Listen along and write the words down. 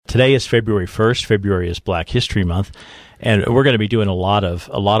Today is February 1st. February is Black History Month, and we're going to be doing a lot of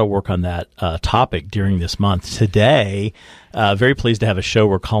work on that topic during this month. Today, very pleased to have a show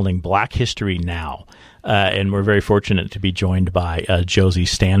we're calling Black History Now. And we're very fortunate to be joined by Josie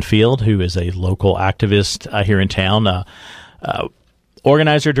Stanfield, who is a local activist here in town.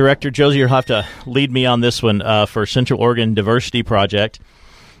 Organizer, director. Josie, you'll have to lead me on this one for Central Oregon Diversity Project.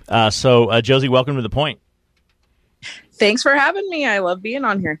 So, Josie, welcome to The Point. Thanks for having me. I love being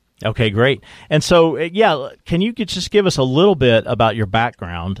on here. Okay, great. And so, can you just give us a little bit about your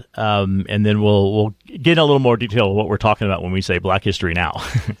background, and then we'll get in a little more detail of what we're talking about when we say Black History Now.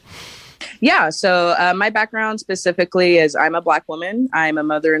 Yeah, so my background specifically is I'm a Black woman. I'm a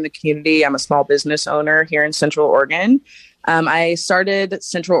mother in the community. I'm a small business owner here in Central Oregon. I started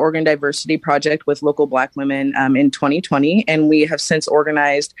Central Oregon Diversity Project with local Black women in 2020, and we have since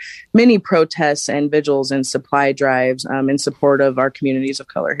organized many protests and vigils and supply drives in support of our communities of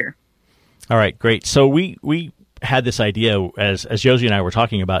color here. All right, great. So we had this idea as Josie and I were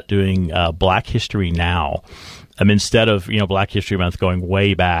talking about doing Black History Now. Instead of, Black History Month going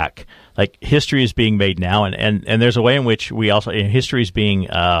way back, like history is being made now. And there's a way in which we also, history is being,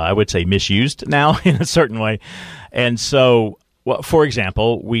 I would say, misused now in a certain way. And so, for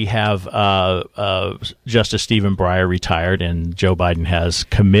example, we have Justice Stephen Breyer retired, and Joe Biden has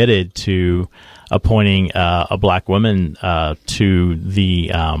committed to appointing a Black woman to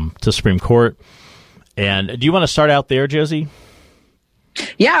the Supreme Court. And do you want to start out there, Josie?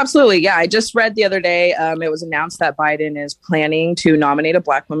 Yeah, absolutely. Yeah, I just read the other day, it was announced that Biden is planning to nominate a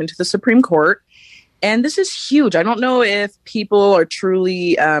Black woman to the Supreme Court. And this is huge. I don't know if people are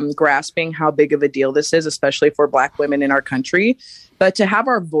truly grasping how big of a deal this is, especially for Black women in our country. But to have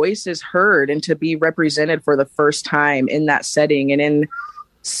our voices heard and to be represented for the first time in that setting and in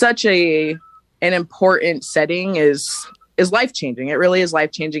such an important setting is life-changing. It really is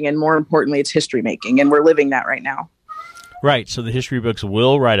life-changing. And more importantly, it's history-making. And we're living that right now. Right. So the history books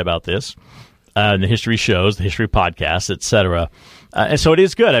will write about this, the history shows, the history podcasts, et cetera. And so it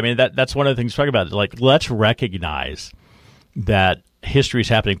is good. I mean, that's one of the things to talk about. Like, let's recognize that history is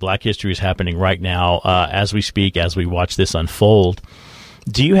happening, Black history is happening right now as we speak, as we watch this unfold.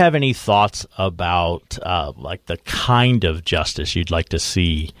 Do you have any thoughts about, like, the kind of justice you'd like to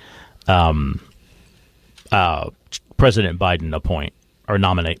see President Biden appoint or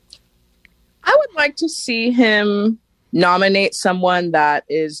nominate? I would like to see him nominate someone that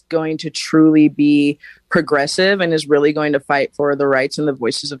is going to truly be progressive and is really going to fight for the rights and the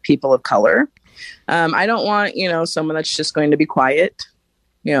voices of people of color. I don't want, someone that's just going to be quiet.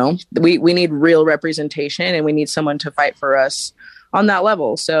 We need real representation, and we need someone to fight for us on that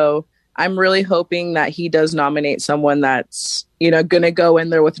level. So I'm really hoping that he does nominate someone that's, going to go in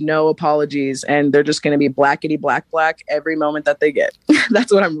there with no apologies, and they're just going to be blackety black every moment that they get.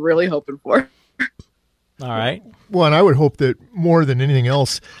 That's what I'm really hoping for. All right. Well, and I would hope that more than anything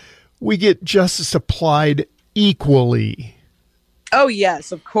else, we get justice applied equally. Oh,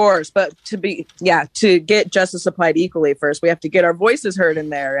 yes, of course. But to get justice applied equally first, we have to get our voices heard in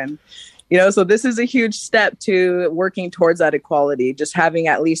there. And, so this is a huge step to working towards that equality. Just having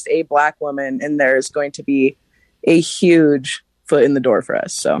at least a Black woman in there is going to be a huge foot in the door for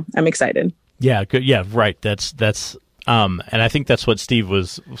us. So I'm excited. Yeah, good. Yeah, right. That's and I think that's what Steve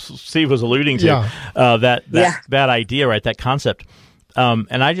was alluding to. Yeah. That idea, right? That concept.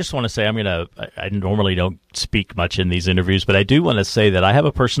 And I just want to say, I normally don't speak much in these interviews, but I do want to say that I have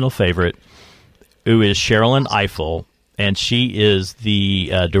a personal favorite who is Sherilyn Ifill, and she is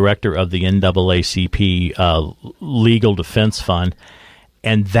the director of the NAACP Legal Defense Fund,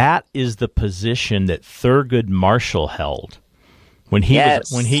 and that is the position that Thurgood Marshall held when he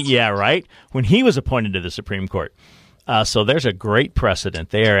was appointed to the Supreme Court. So there's a great precedent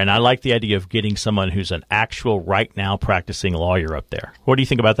there, and I like the idea of getting someone who's an actual right now practicing lawyer up there. What do you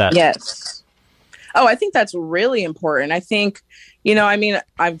think about that? Yes. Oh, I think that's really important. I think,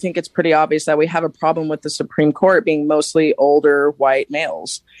 I think it's pretty obvious that we have a problem with the Supreme Court being mostly older white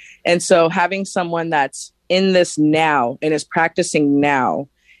males. And so having someone that's in this now and is practicing now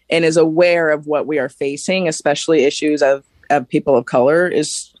and is aware of what we are facing, especially issues of people of color,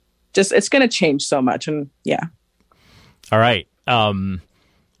 is just, it's going to change so much. And yeah. All right.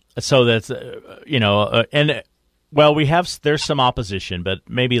 So that's, there's some opposition, but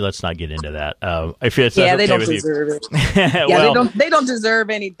maybe let's not get into that. If it's they don't deserve it. Yeah, they don't deserve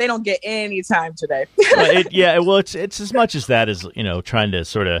they don't get any time today. It's as much as that as, trying to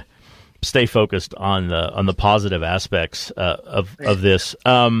sort of stay focused on the positive aspects of this.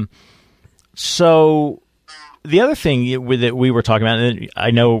 So the other thing that we were talking about, and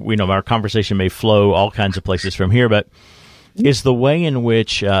I know our conversation may flow all kinds of places from here, but is the way in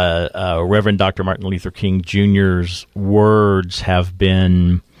which Reverend Dr. Martin Luther King Jr.'s words have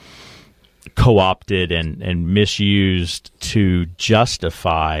been co-opted and misused to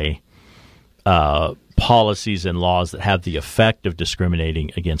justify policies and laws that have the effect of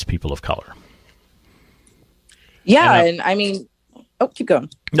discriminating against people of color. Yeah, and I mean, keep going.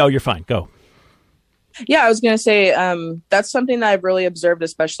 No, you're fine. Go. Yeah, I was going to say that's something that I've really observed,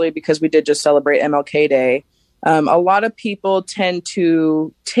 especially because we did just celebrate MLK Day. A lot of people tend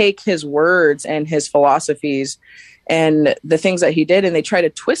to take his words and his philosophies and the things that he did, and they try to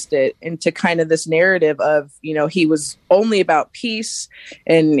twist it into kind of this narrative of, he was only about peace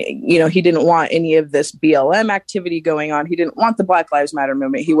and, he didn't want any of this BLM activity going on. He didn't want the Black Lives Matter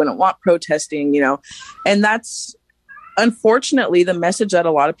movement. He wouldn't want protesting, and that's unfortunately the message that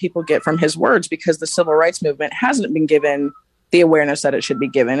a lot of people get from his words, because the civil rights movement hasn't been given the awareness that it should be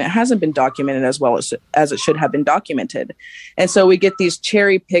given. It hasn't been documented as well as it should have been documented. And so we get these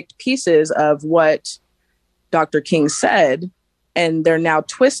cherry picked pieces of what Dr. King said, and they're now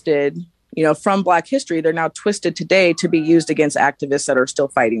twisted, from Black history. They're now twisted today to be used against activists that are still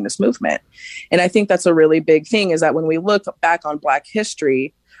fighting this movement. And I think that's a really big thing, is that when we look back on Black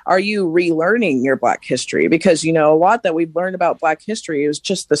history, are you relearning your Black history? Because, a lot that we've learned about Black history is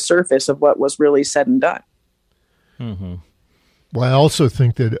just the surface of what was really said and done. Mm-hmm. Well, I also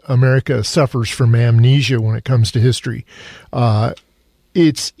think that America suffers from amnesia when it comes to history.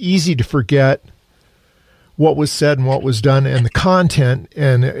 It's easy to forget what was said and what was done and the content.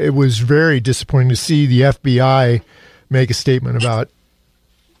 And it was very disappointing to see the FBI make a statement about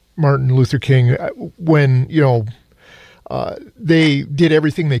Martin Luther King when, they did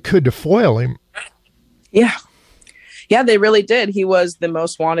everything they could to foil him. Yeah. Yeah, they really did. He was the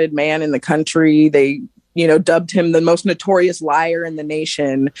most wanted man in the country. They, dubbed him the most notorious liar in the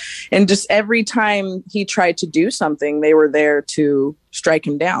nation. And just every time he tried to do something, they were there to strike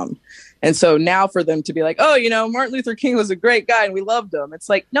him down. And so now for them to be like, Martin Luther King was a great guy and we loved him. It's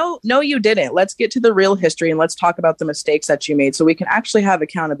like, no, you didn't. Let's get to the real history and let's talk about the mistakes that you made so we can actually have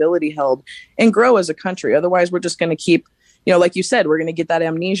accountability held and grow as a country. Otherwise, we're just going to keep, like you said, we're going to get that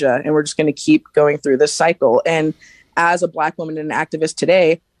amnesia and we're just going to keep going through this cycle. And as a Black woman and an activist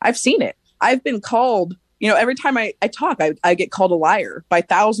today, I've seen it. I've been called, every time I talk, I get called a liar by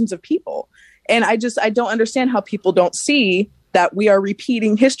thousands of people. And I don't understand how people don't see that we are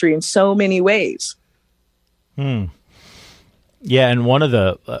repeating history in so many ways. Yeah, and one of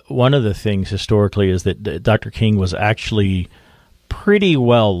the things historically is that Dr. King was actually pretty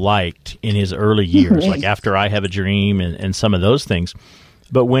well liked in his early years, like after I Have a Dream and some of those things.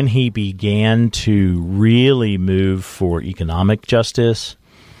 But when he began to really move for economic justice,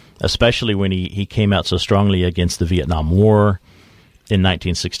 especially when he came out so strongly against the Vietnam War in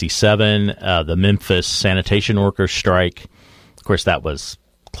 1967, the Memphis sanitation workers strike. Of course, that was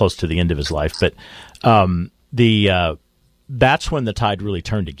close to the end of his life, but that's when the tide really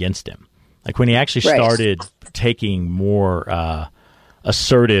turned against him. Like when he actually started taking more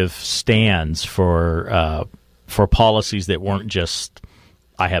assertive stands for policies that weren't just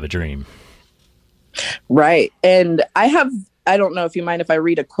 "I have a dream." Right, and I don't know if you mind if I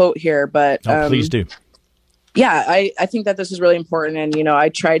read a quote here, but please do. Yeah, I think that this is really important, and I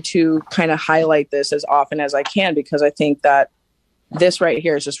try to kind of highlight this as often as I can because I think that this right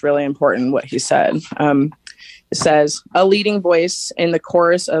here is just really important, what he said. It says, a leading voice in the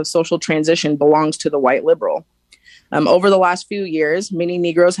chorus of social transition belongs to the white liberal. Over the last few years, many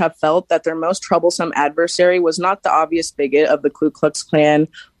Negroes have felt that their most troublesome adversary was not the obvious bigot of the Ku Klux Klan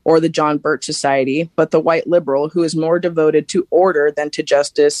or the John Birch Society, but the white liberal who is more devoted to order than to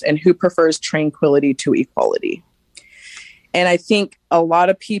justice and who prefers tranquility to equality. And I think a lot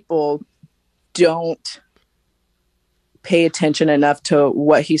of people don't pay attention enough to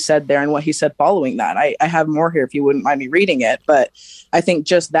what he said there and what he said following that. I have more here if you wouldn't mind me reading it, but I think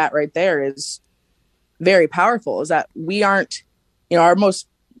just that right there is very powerful, is that we aren't, our most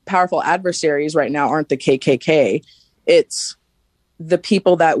powerful adversaries right now aren't the KKK. It's the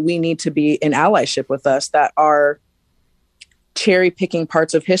people that we need to be in allyship with us that are cherry picking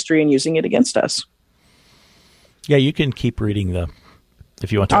parts of history and using it against us. Yeah, you can keep reading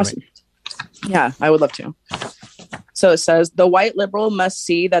if you want to. Awesome. Yeah, I would love to. So it says, the white liberal must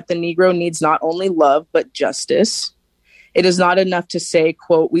see that the Negro needs not only love, but justice. It is not enough to say,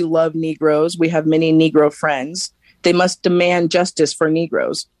 quote, we love Negroes. We have many Negro friends. They must demand justice for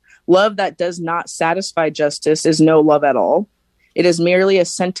Negroes. Love that does not satisfy justice is no love at all. It is merely a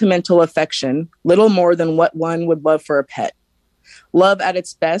sentimental affection, little more than what one would love for a pet. Love at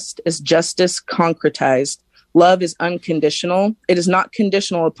its best is justice concretized. Love is unconditional. It is not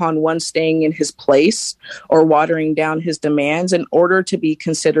conditional upon one staying in his place or watering down his demands in order to be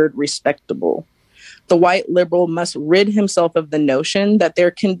considered respectable. The white liberal must rid himself of the notion that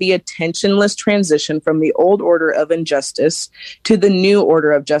there can be a tensionless transition from the old order of injustice to the new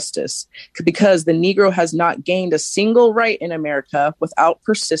order of justice, because the Negro has not gained a single right in America without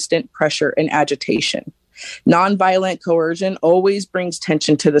persistent pressure and agitation. Nonviolent coercion always brings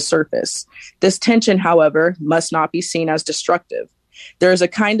tension to the surface. This tension, however, must not be seen as destructive. There is a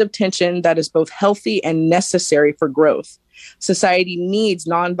kind of tension that is both healthy and necessary for growth. Society needs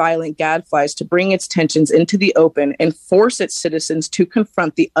nonviolent gadflies to bring its tensions into the open and force its citizens to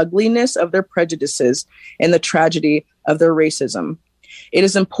confront the ugliness of their prejudices and the tragedy of their racism. It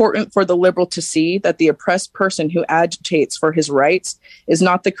is important for the liberal to see that the oppressed person who agitates for his rights is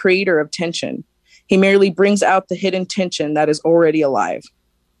not the creator of tension. He merely brings out the hidden tension that is already alive.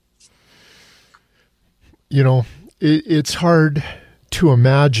 You know, it's hard to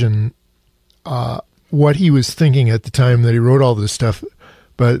imagine what he was thinking at the time that he wrote all this stuff,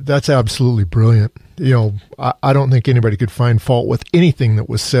 but that's absolutely brilliant. You know, I don't think anybody could find fault with anything that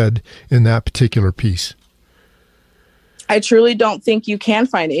was said in that particular piece. I truly don't think you can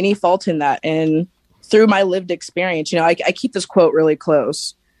find any fault in that. And through my lived experience, you know, I keep this quote really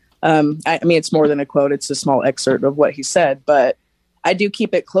close. I mean, it's more than a quote. It's a small excerpt of what he said, but I do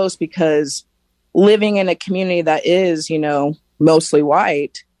keep it close because living in a community that is, you know, mostly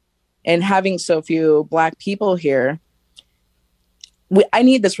white and having so few Black people here, I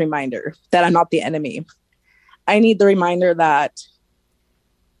need this reminder that I'm not the enemy. I need the reminder that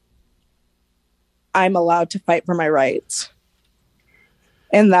I'm allowed to fight for my rights.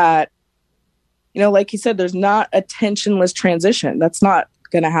 And that, you know, like you said, there's not a tensionless transition. That's not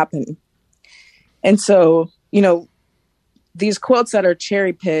going to happen. And so, you know, these quotes that are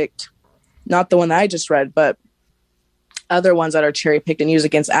cherry picked, not the one that I just read, but other ones that are cherry picked and used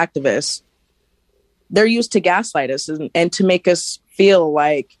against activists, they're used to gaslight us and to make us feel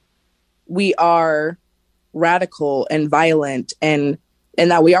like we are radical and violent and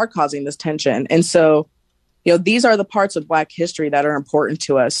that we are causing this tension. And so, you know, these are the parts of Black history that are important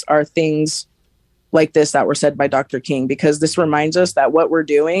to us, are things like this that were said by Dr. King, because this reminds us that what we're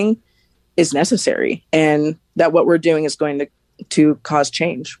doing is necessary and that what we're doing is going to cause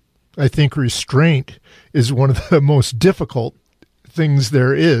change. I think restraint is one of the most difficult things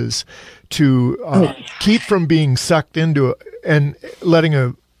there is to keep from being sucked into and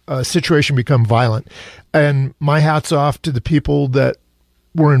letting a situation become violent. And my hat's off to the people that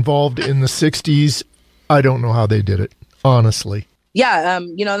were involved in the 60s. I don't know how they did it, honestly. Yeah,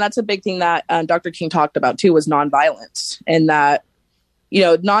 you know, and that's a big thing that Dr. King talked about, too, was nonviolence. And that, you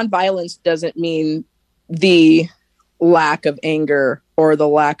know, nonviolence doesn't mean the lack of anger or the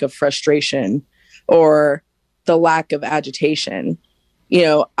lack of frustration or the lack of agitation. You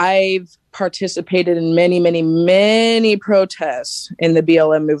know, I've participated in many, many, many protests in the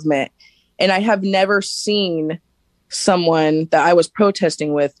BLM movement, and I have never seen someone that I was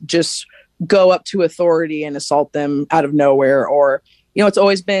protesting with just go up to authority and assault them out of nowhere. Or, you know, it's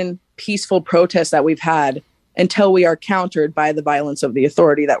always been peaceful protests that we've had until we are countered by the violence of the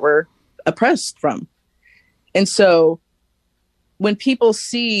authority that we're oppressed from. And so when people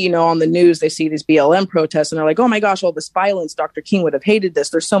see, you know, on the news, they see these BLM protests and they're like, oh my gosh, all this violence, Dr. King would have hated this.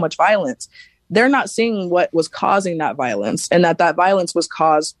 There's so much violence. They're not seeing what was causing that violence, and that violence was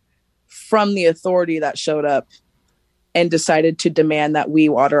caused from the authority that showed up and decided to demand that we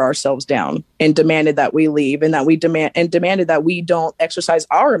water ourselves down and demanded that we leave and that we demanded that we don't exercise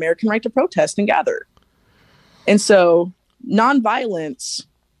our American right to protest and gather. And so nonviolence,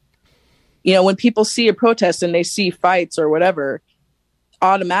 you know, when people see a protest and they see fights or whatever,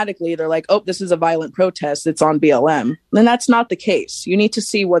 automatically they're like, oh, this is a violent protest. It's on BLM. And that's not the case. You need to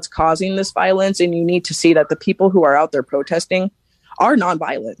see what's causing this violence, and you need to see that the people who are out there protesting are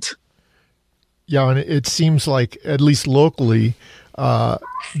nonviolent. Yeah, and it seems like, at least locally,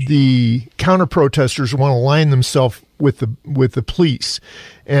 the counter-protesters want to align themselves with the police.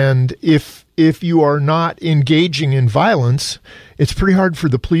 And if you are not engaging in violence, it's pretty hard for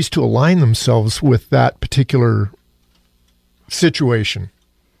the police to align themselves with that particular situation.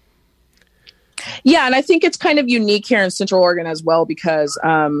 Yeah, and I think it's kind of unique here in Central Oregon as well, because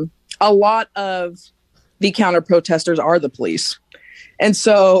a lot of the counter-protesters are the police. And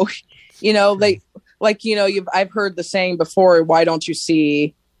so, you know, I've heard the saying before, why don't you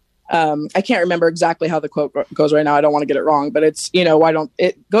see, I can't remember exactly how the quote goes right now. I don't want to get it wrong, but it's, you know,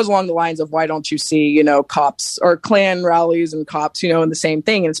 it goes along the lines of, why don't you see, you know, cops or Klan rallies and cops, you know, in the same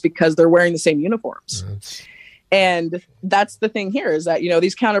thing. And it's because they're wearing the same uniforms. And that's the thing here is that, you know,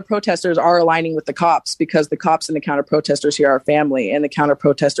 these counter protesters are aligning with the cops because the cops and the counter protesters here are family, and the counter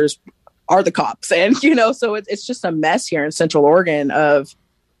protesters are the cops. And, you know, so it's just a mess here in Central Oregon of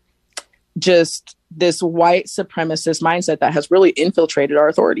just this white supremacist mindset that has really infiltrated our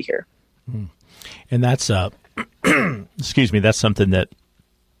authority here. And that's, excuse me, that's something that,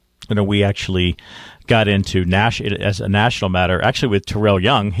 you know, we actually got into as a national matter, actually with Terrell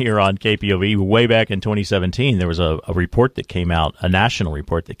Young here on KPOV way back in 2017. There was a report that came out, a national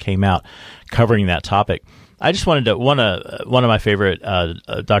report that came out covering that topic. I just wanted to, one of my favorite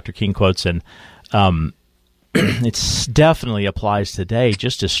Dr. King quotes, and it definitely applies today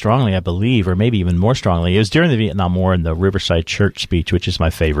just as strongly, I believe, or maybe even more strongly. It was during the Vietnam War in the Riverside Church speech, which is my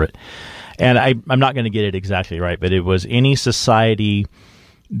favorite. And I'm not going to get it exactly right, but it was any society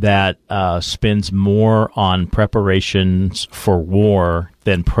that spends more on preparations for war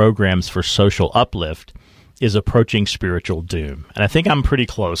than programs for social uplift is approaching spiritual doom. And I think I'm pretty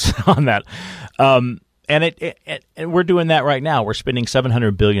close on that. And we're doing that right now. We're spending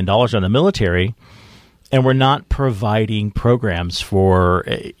 $700 billion on the military, and we're not providing programs for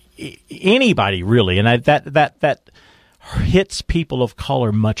anybody, really. And that hits people of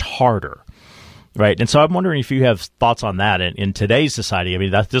color much harder. Right. And so I'm wondering if you have thoughts on that in today's society. I mean,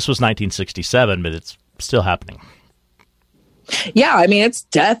 this was 1967, but it's still happening. Yeah, I mean, it's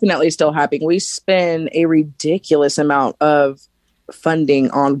definitely still happening. We spend a ridiculous amount of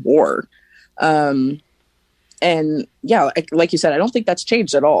funding on war. And yeah, like you said, I don't think that's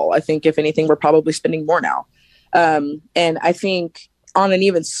changed at all. I think if anything, we're probably spending more now. And I think on an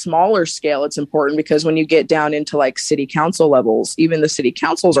even smaller scale, it's important because when you get down into like city council levels, even the city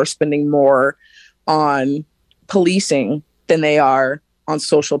councils are spending more on policing than they are on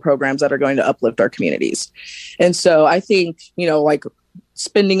social programs that are going to uplift our communities. And so I think, you know, like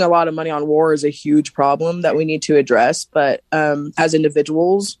spending a lot of money on war is a huge problem that we need to address. But as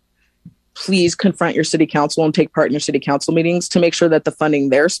individuals, please confront your city council and take part in your city council meetings to make sure that the funding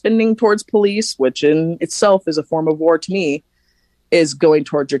they're spending towards police, which in itself is a form of war to me, is going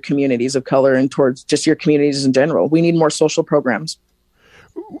towards your communities of color and towards just your communities in general. We need more social programs.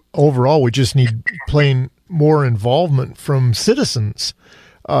 Overall, we just need plain more involvement from citizens.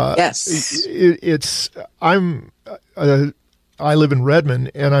 Yes. I live in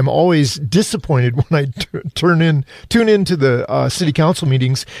Redmond, and I'm always disappointed when I tune into the city council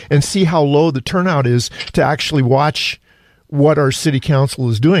meetings and see how low the turnout is to actually watch what our city council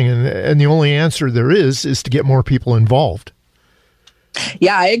is doing. And the only answer there is to get more people involved.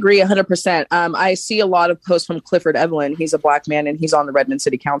 Yeah, I agree 100%. I see a lot of posts from Clifford Evelyn. He's a Black man and he's on the Redmond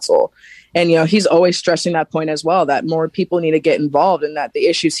City Council. And, you know, he's always stressing that point as well, that more people need to get involved and that the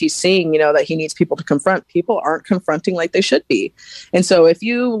issues he's seeing, you know, that he needs people to confront, people aren't confronting like they should be. And so if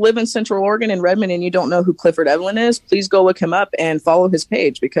you live in Central Oregon in Redmond and you don't know who Clifford Evelyn is, please go look him up and follow his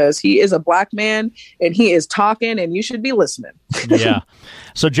page because he is a Black man and he is talking and you should be listening. Yeah.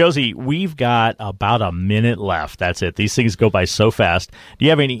 So, Josie, we've got about a minute left. That's it. These things go by so fast. Do you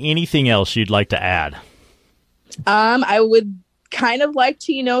have anything else you'd like to add? I would kind of like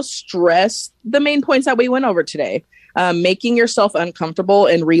to, you know, stress the main points that we went over today. Making yourself uncomfortable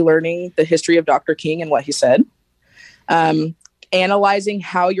and relearning the history of Dr. King and what he said. Analyzing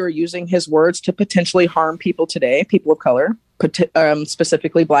how you're using his words to potentially harm people today, people of color,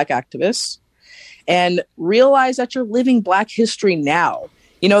 specifically Black activists. And realize that you're living Black history now.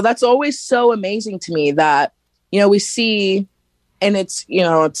 You know, that's always so amazing to me that, you know, we see, and it's, you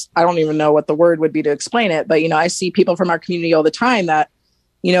know, I don't even know what the word would be to explain it, but, you know, I see people from our community all the time that,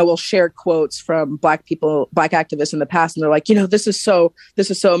 you know, will share quotes from Black people, Black activists in the past. And they're like, you know, this is so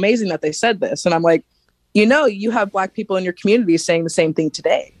amazing that they said this. And I'm like, you know, you have Black people in your community saying the same thing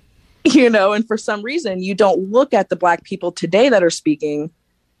today, you know, and for some reason you don't look at the Black people today that are speaking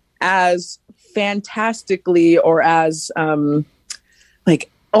as fantastically or as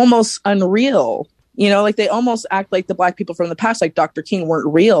like almost unreal, you know, like they almost act like the Black people from the past, like Dr. King,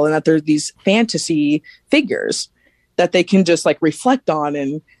 weren't real and that they're these fantasy figures that they can just like reflect on.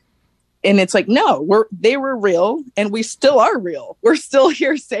 And it's like, no, they were real and we still are real. We're still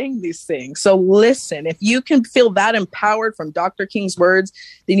here saying these things. So listen, if you can feel that empowered from Dr. King's words,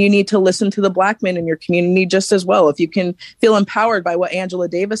 then you need to listen to the Black men in your community just as well. If you can feel empowered by what Angela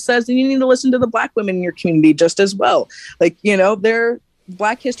Davis says, then you need to listen to the Black women in your community just as well. Like, you know,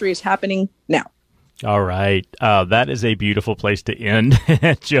 Black history is happening now. All right. That is a beautiful place to end.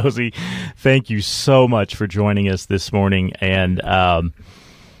 Josie, thank you so much for joining us this morning. And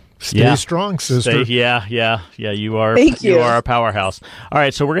Stay strong, sister. Yeah. You are. Thank you. You are a powerhouse. All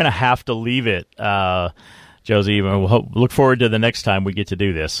right, so we're going to have to leave it, Josie. We'll look forward to the next time we get to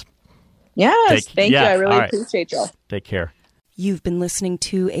do this. Yes, thank you. I really all right. appreciate y'all. Take care. You've been listening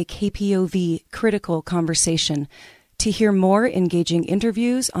to a KPOV Critical Conversation. To hear more engaging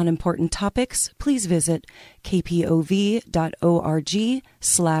interviews on important topics, please visit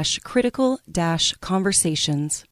kpov.org/critical-conversations.